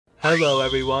Hello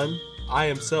everyone, I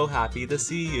am so happy to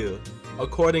see you.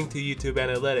 According to YouTube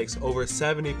analytics, over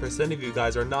 70% of you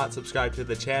guys are not subscribed to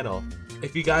the channel.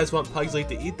 If you guys want Pugsley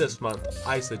to eat this month,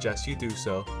 I suggest you do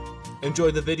so. Enjoy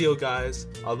the video guys,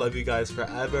 I'll love you guys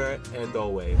forever and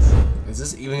always. Is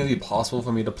this even gonna be possible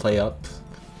for me to play up?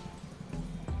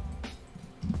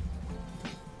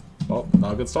 Oh,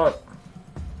 not a good start.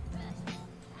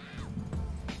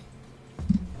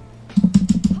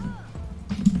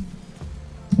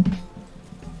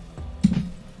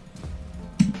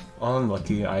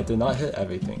 Unlucky, I did not hit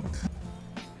everything.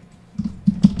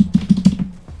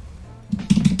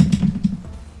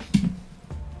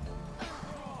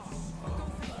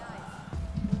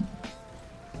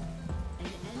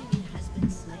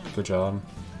 Good job.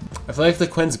 I feel like if the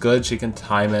Quinn's good, she can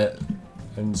time it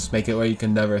and just make it where you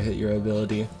can never hit your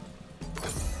ability.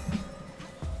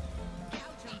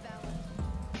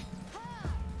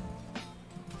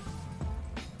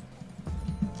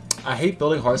 I hate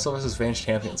building HEARTSTEEL versus ranged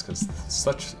champions because it's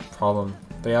such a problem.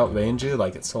 They outrange you,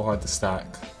 like it's so hard to stack.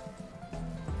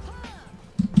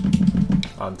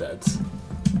 I'm dead.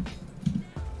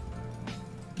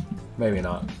 Maybe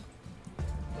not.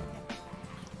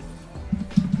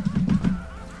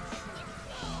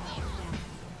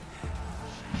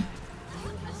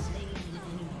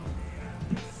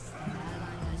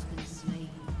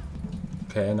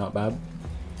 Okay, not bad.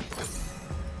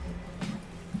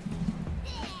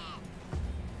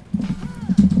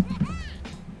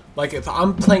 Like if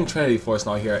I'm playing Trinity Force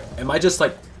now here, am I just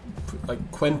like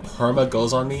Quinn perma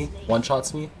goes on me,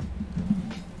 one-shots me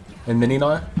in mini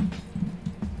Gnar?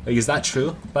 Like, is that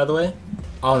true, by the way?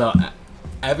 I don't know.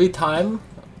 Every time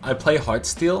I play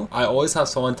HEARTSTEEL, I always have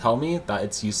someone tell me that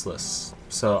it's useless.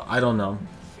 So I don't know.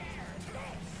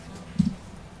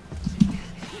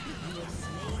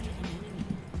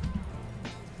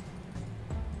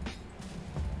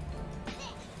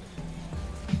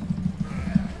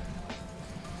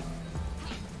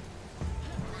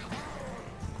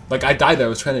 Like, I died there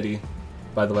with Trinity,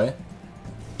 by the way.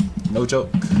 No joke.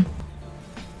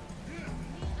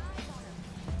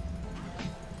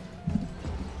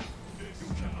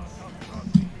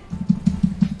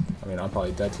 I mean, I'm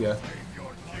probably dead here.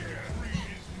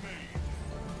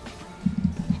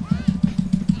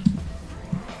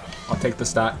 I'll take the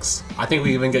stacks. I think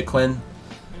we even get Quinn.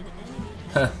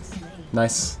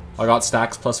 Nice. I got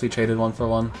stacks, plus we traded 1 for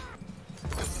 1.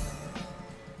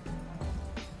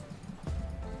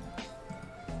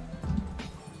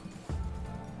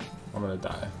 I'm gonna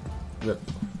die. Rip.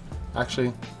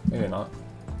 Actually, maybe not.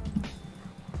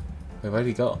 Wait, where'd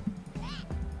he go?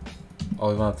 Oh,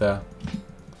 he went up there.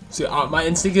 See, my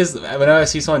instinct is whenever I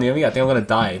see someone near me, I think I'm gonna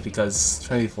die because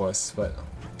Trinity Force, but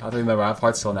I have to remember I have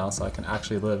HEARTSTEEL now, so I can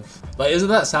actually live. Like, isn't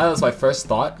that sad? That's my first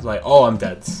thought. Like, oh, I'm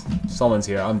dead. Someone's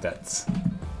here, I'm dead.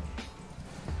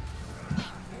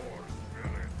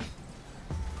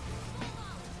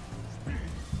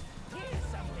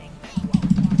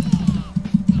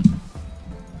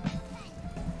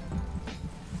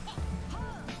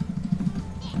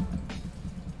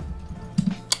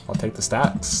 I'll take the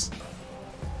stacks.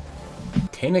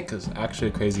 Kanik is actually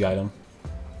a crazy item.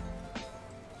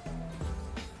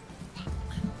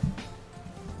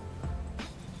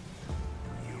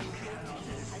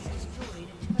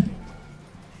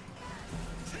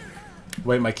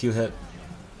 Wait, my Q hit.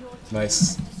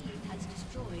 Nice.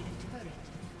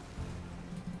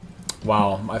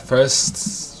 Wow, my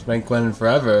first rank win in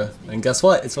forever. And guess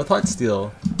what? It's with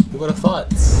HEARTSTEEL. Who would have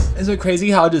thought? Isn't it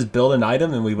crazy how I just build an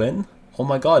item and we win? Oh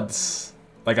my god.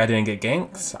 Like, I didn't get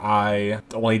ganked. I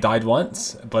only died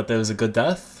once, but there was a good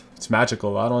death. It's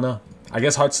magical. I don't know. I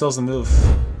guess HEARTSTEEL's the move.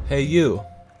 Hey you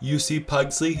see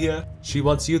Pugsley here? She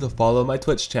wants you to follow my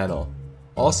Twitch channel.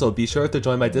 Also, be sure to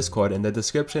join my Discord in the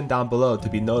description down below to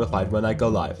be notified when I go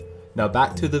live. Now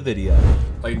back to the video.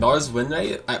 Like, Gnar's win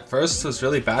rate at first was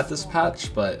really bad this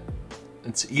patch, but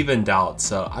it's evened out,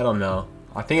 so I don't know.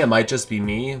 I think it might just be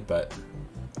me, but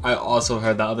I also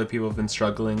heard that other people have been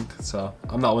struggling, so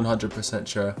I'm not 100%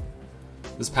 sure.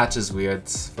 This patch is weird,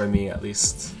 for me at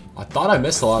least. I thought I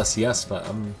missed a lot of CS, but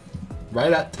I'm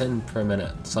right at 10 per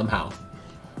minute, somehow.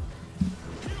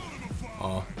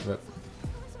 Oh, rip.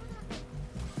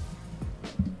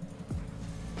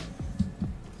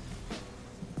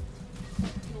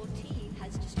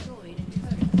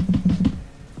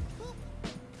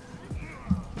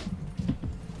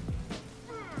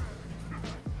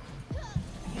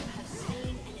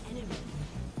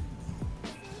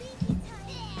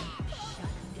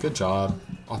 Good job.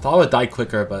 I thought I would die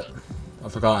quicker, but I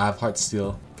forgot I have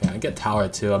HEARTSTEEL. Okay, I get tower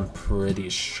too, I'm pretty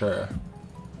sure.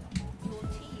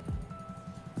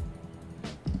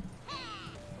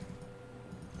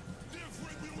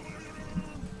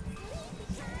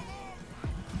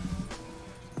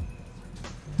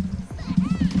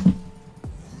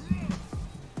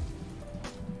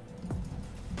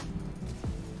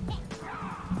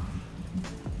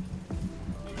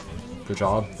 Good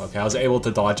job. Okay, I was able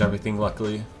to dodge everything,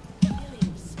 luckily.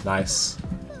 Nice.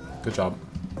 Good job.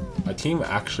 My team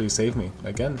actually saved me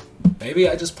again. Maybe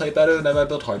I just play better whenever I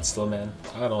build HEARTSTEEL, man.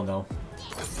 I don't know.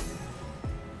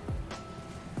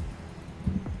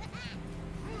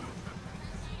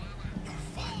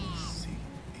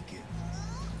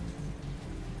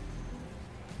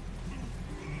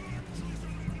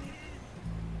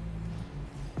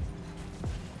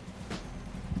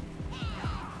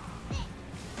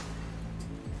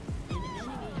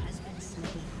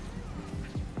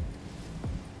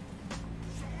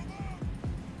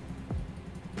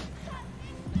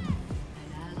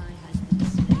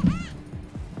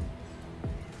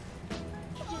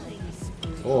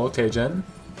 Oh, okay, Jen.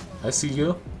 I see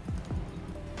you.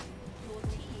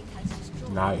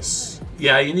 Nice.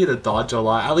 Yeah, you need to dodge a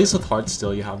lot. At least with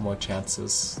HEARTSTEEL, you have more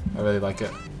chances. I really like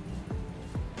it.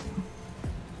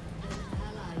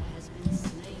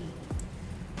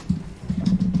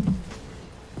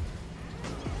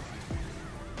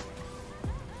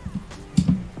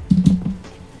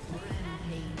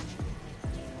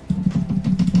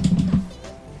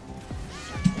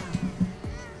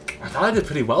 I did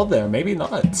pretty well there, maybe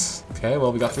not. Okay,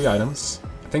 well we got 3 items.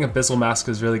 I think Abyssal Mask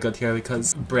is really good here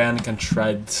because Brand can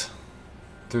tread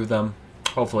through them.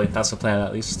 Hopefully, that's the plan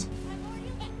at least.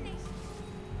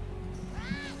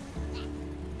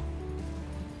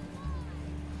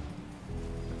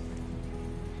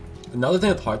 Another thing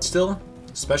with HEARTSTEEL,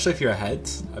 especially if you're ahead,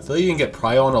 I feel like you can get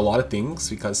prio on a lot of things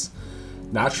because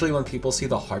naturally when people see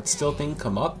the HEARTSTEEL thing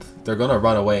come up, they're gonna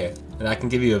run away. And that can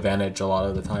give you advantage a lot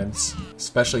of the times.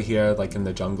 Especially here, like in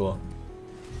the jungle.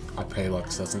 I pray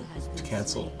Lux doesn't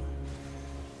cancel.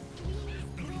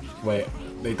 Wait,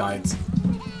 they died.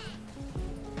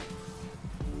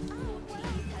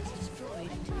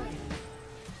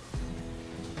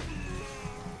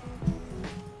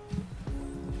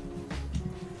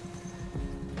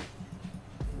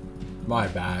 My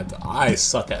bad. I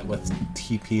suck at with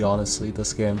TP, honestly,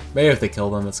 this game. Maybe if they kill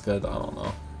them, it's good. I don't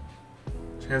know.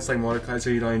 Champs like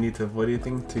Mordekaiser, you don't even need to avoid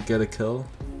anything to get a kill.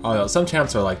 Oh no, some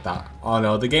champs are like that. Oh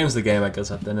no, the game's the game, I guess,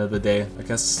 at the end of the day. I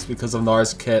guess because of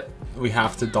Gnar's kit, we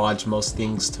have to dodge most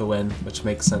things to win, which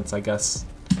makes sense, I guess.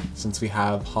 Since we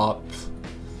have hop,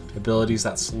 abilities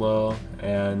that slow,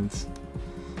 and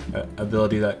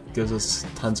ability that gives us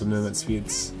tons of movement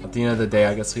speeds. At the end of the day,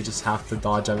 I guess we just have to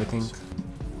dodge everything.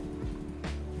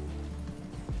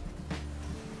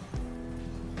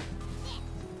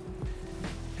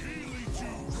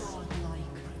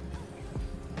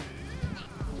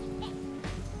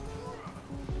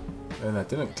 And that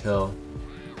didn't kill.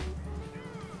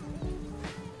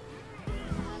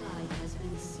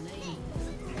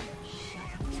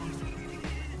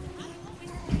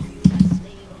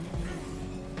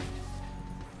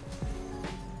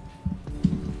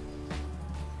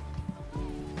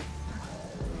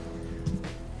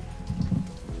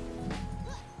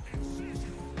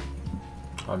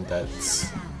 I'm dead.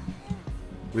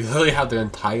 We literally have their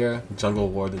entire jungle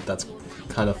warded. That's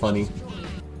kind of funny.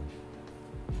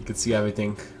 You can see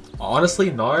everything. Honestly,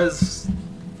 Gnar is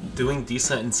doing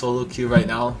decent in solo queue right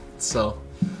now, so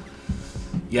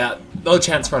yeah, no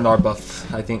chance for a Gnar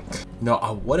buff, I think. No, I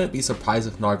wouldn't be surprised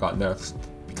if Gnar got nerfed,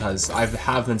 because I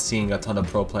have been seeing a ton of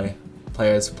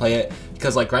players play it,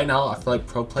 because like right now I feel like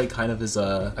pro play kind of is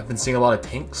I've been seeing a lot of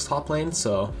tanks top lane,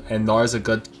 so, and Gnar is a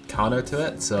good counter to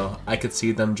it, so I could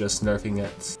see them just nerfing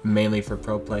it mainly for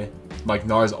pro play. Like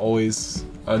Gnar is always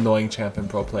an annoying champ in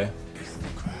pro play.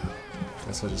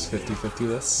 Guess we'll just 50-50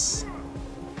 this.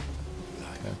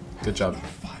 Okay, good job.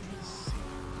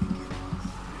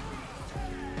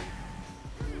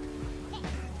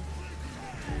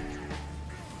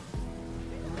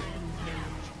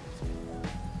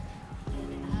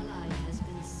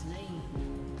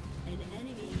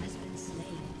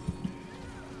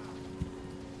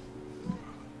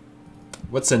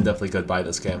 Woodson definitely good buy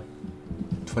this game.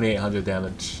 2800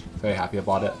 damage. Very happy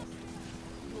about it.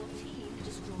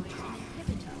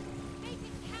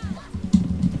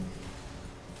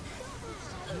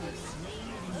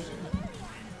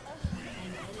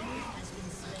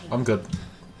 I'm good.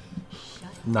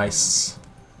 Nice.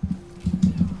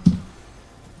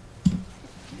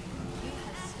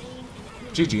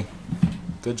 GG.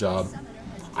 Good job.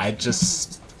 I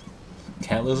just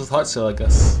can't lose with HEARTSTEEL, I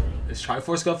guess. Is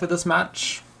Triforce go for this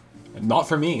match? Not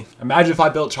for me. Imagine if I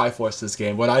built Triforce this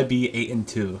game. Would I be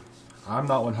 8-2? I'm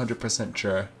not 100%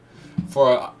 sure.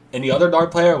 For any other Gnar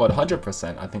player,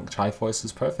 100%. I think Triforce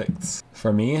is perfect.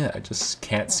 For me, I just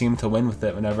can't seem to win with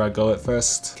it whenever I go at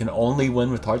first. Can only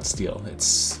win with HEARTSTEEL.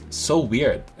 It's so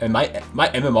weird. And my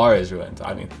MMR is ruined.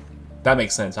 I mean, that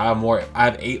makes sense. I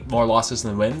have 8 more losses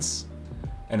than wins.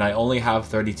 and I only have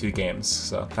 32 games,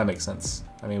 so that makes sense.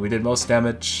 I mean, we did most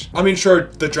damage. I mean, sure,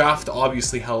 the draft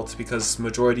obviously helped because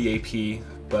majority AP,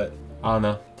 but I don't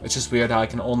know. It's just weird how I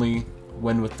can only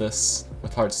win with this,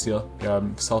 with HEARTSTEEL. Yeah,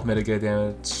 self-mitigate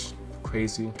damage,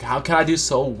 crazy. How can I do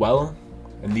so well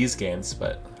in these games,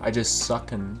 but I just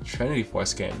suck in Trinity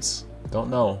Force games? Don't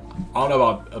know. I don't know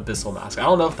about Abyssal Mask. I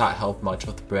don't know if that helped much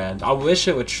with the brand. I wish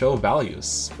it would show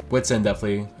values. Witsin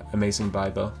definitely amazing buy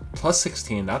though. Plus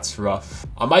 16, that's rough.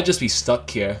 I might just be stuck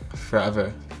here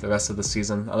forever the rest of the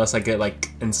season unless I get like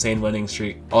insane winning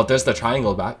streak. Oh, there's the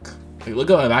triangle back. Like, look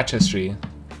at my match history.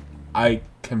 I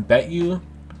can bet you.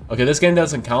 Okay, this game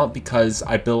doesn't count because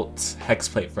I built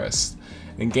Hexplate first.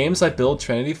 In games I build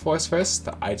Trinity Force first,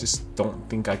 I just don't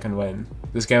think I can win.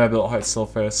 This game I built HEARTSTEEL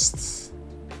first.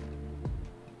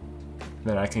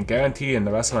 Then I can guarantee in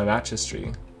the rest of my match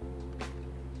history,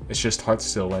 it's just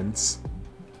HEARTSTEEL wins.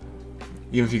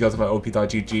 Even if you go to my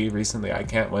op.gg recently, I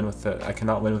can't win with it. I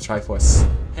cannot win with Triforce.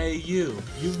 Hey you,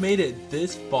 you've made it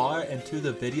this far into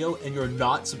the video and you're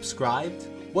not subscribed?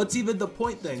 What's even the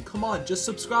point then? Come on, just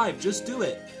subscribe, just do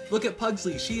it. Look at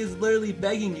Pugsley, she is literally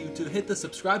begging you to hit the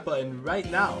subscribe button right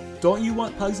now. Don't you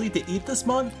want Pugsley to eat this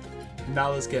month?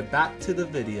 Now let's get back to the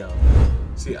video.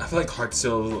 See, I feel like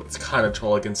HEARTSTEEL is kind of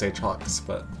troll against Aatrox,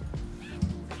 but...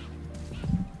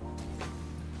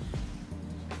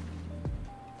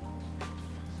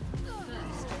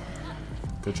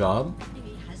 Good job.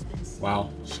 Wow,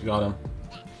 she got him.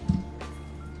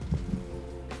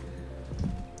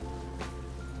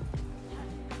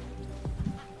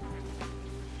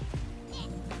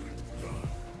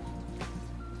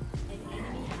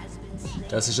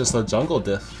 Guess it's just a jungle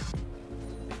diff.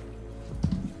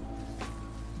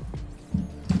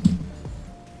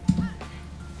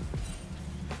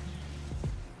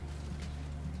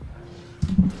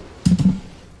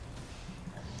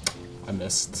 I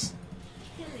missed.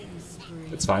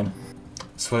 It's fine.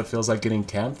 That's what it feels like getting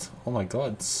camped. Oh my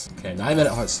god. Okay,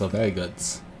 9-minute HEARTSTEEL, very good.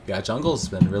 Yeah, jungle's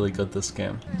been really good this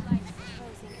game.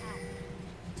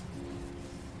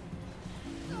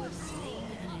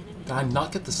 Did I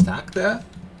not get the stack there?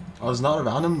 I was not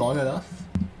around him long enough.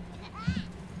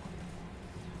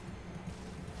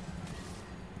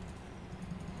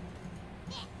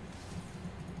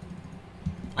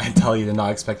 I can tell you did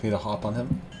not expect me to hop on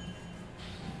him.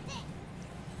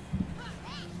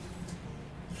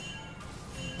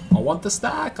 I want the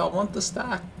stack, I want the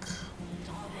stack.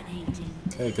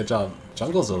 Okay, good job.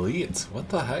 Jungle's elite, what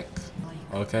the heck?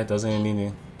 Okay, doesn't even need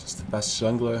me. Just the best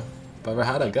jungler I've ever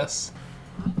had, I guess.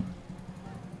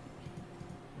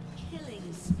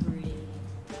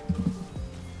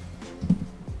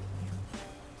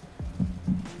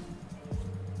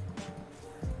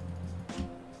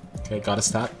 Okay, got a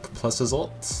stack plus his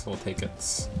ult. We'll take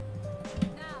it.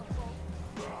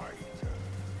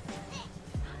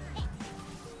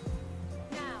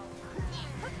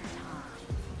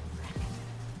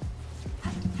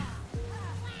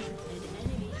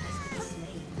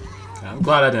 Okay, I'm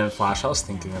glad I didn't flash. I was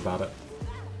thinking about it.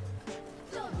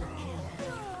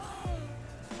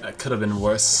 That could have been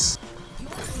worse.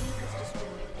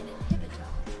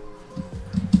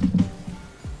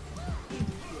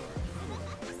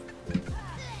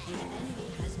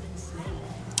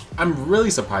 I'm really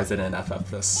surprised I didn't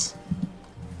FF this.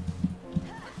 I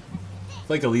feel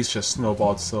like Elise just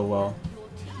snowballed so well.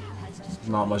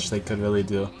 Not much they could really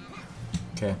do.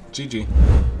 Okay, GG.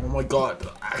 Oh my god,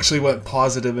 I actually went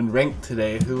positive in ranked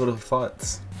today. Who would have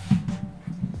thought?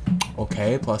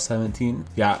 Okay, plus 17.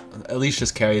 Yeah, Elise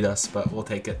just carried us, but we'll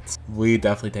take it. We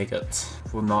definitely take it.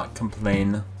 Will not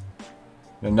complain.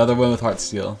 Another win with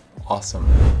HEARTSTEEL. Awesome.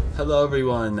 Hello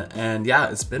everyone, and yeah,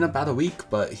 it's been about a week,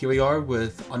 but here we are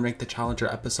with Unranked the Challenger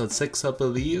episode 6, I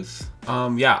believe.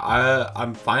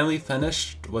 I'm finally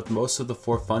finished with most of the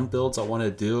 4 fun builds I want to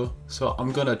do, so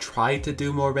I'm gonna try to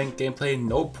do more ranked gameplay.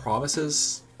 No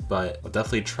promises, but I'll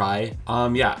definitely try.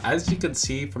 Yeah, as you can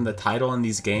see from the title in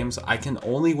these games, I can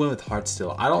only win with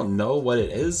HEARTSTEEL. I don't know what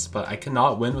it is, but I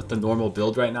cannot win with the normal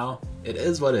build right now. It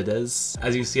is what it is.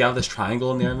 As you can see, I have this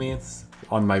triangle near me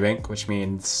on my rank, which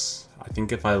means I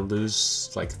think if I lose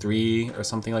like 3 or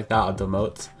something like that, I'll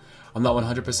demote. I'm not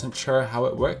 100% sure how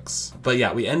it works. But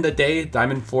yeah, we end the day,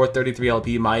 Diamond 4, 33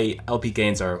 LP. My LP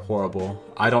gains are horrible.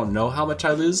 I don't know how much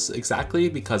I lose exactly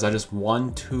because I just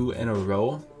won 2 in a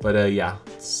row. But yeah,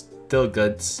 it's still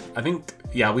good. I think,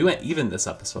 yeah, we went even this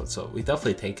episode, so we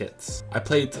definitely take it. I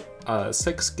played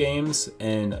 6 games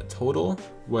in total,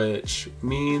 which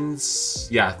means,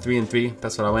 yeah, 3 and 3.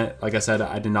 That's what I went. Like I said,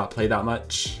 I did not play that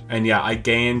much. And yeah, I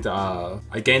gained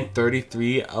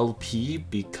 33 LP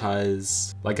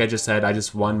because, like I just said, I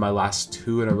just won my last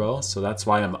 2 in a row. So that's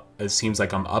why it seems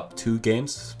like I'm up 2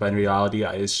 games. But in reality,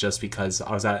 it's just because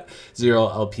I was at 0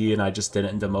 LP and I just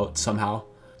didn't demote somehow.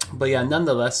 But yeah,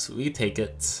 nonetheless, we take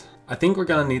it. I think we're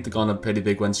gonna need to go on a pretty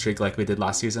big win streak like we did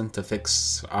last season to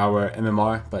fix our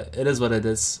MMR, but it is what it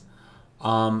is.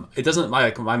 It doesn't,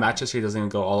 my match history doesn't even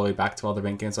go all the way back to all the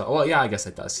ranked games. Oh, well, yeah, I guess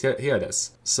it does. Here it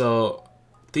is. So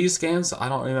these games, I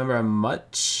don't remember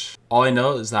much. All I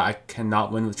know is that I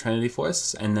cannot win with Trinity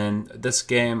Force, and then this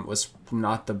game was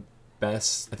not the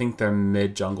best. I think their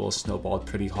mid jungle snowballed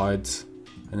pretty hard,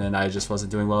 and then I just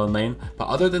wasn't doing well in lane. But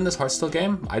other than this HEARTSTEEL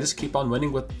game, I just keep on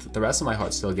winning with the rest of my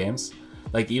HEARTSTEEL games.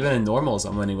 Like, even in normals,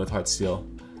 I'm winning with HEARTSTEEL.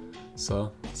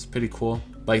 So, it's pretty cool.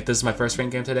 Like, this is my first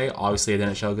rank game today. Obviously, I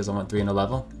didn't show because I went 3 in a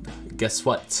level. Guess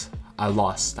what? I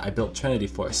lost. I built Trinity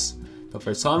Force. But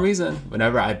for some reason,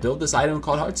 whenever I build this item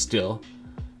called HEARTSTEEL,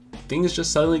 things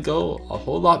just suddenly go a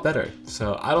whole lot better.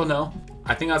 So, I don't know.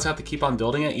 I think I just have to keep on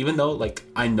building it, even though, like,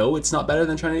 I know it's not better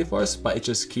than Trinity Force, but it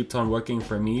just keeps on working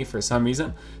for me for some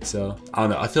reason. So, I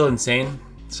don't know. I feel insane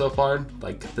so far,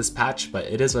 like this patch, but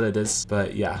it is what it is.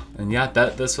 But yeah, and yeah,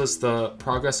 this was the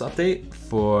progress update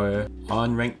for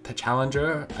Unranked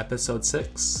Challenger episode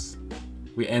 6.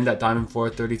 We end at Diamond 4,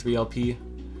 33 LP.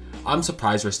 I'm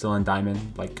surprised we're still in Diamond.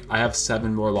 Like, I have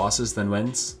 7 more losses than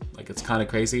wins. Like, it's kind of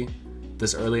crazy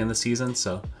this early in the season.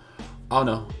 So I don't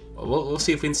know. We'll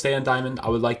see if we can stay in Diamond. I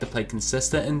would like to play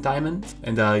consistent in Diamond,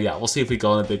 and yeah, we'll see if we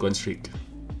go on a big win streak.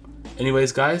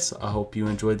 Anyways, guys, I hope you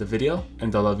enjoyed the video,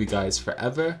 and I love you guys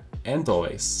forever and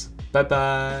always. Bye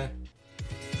bye.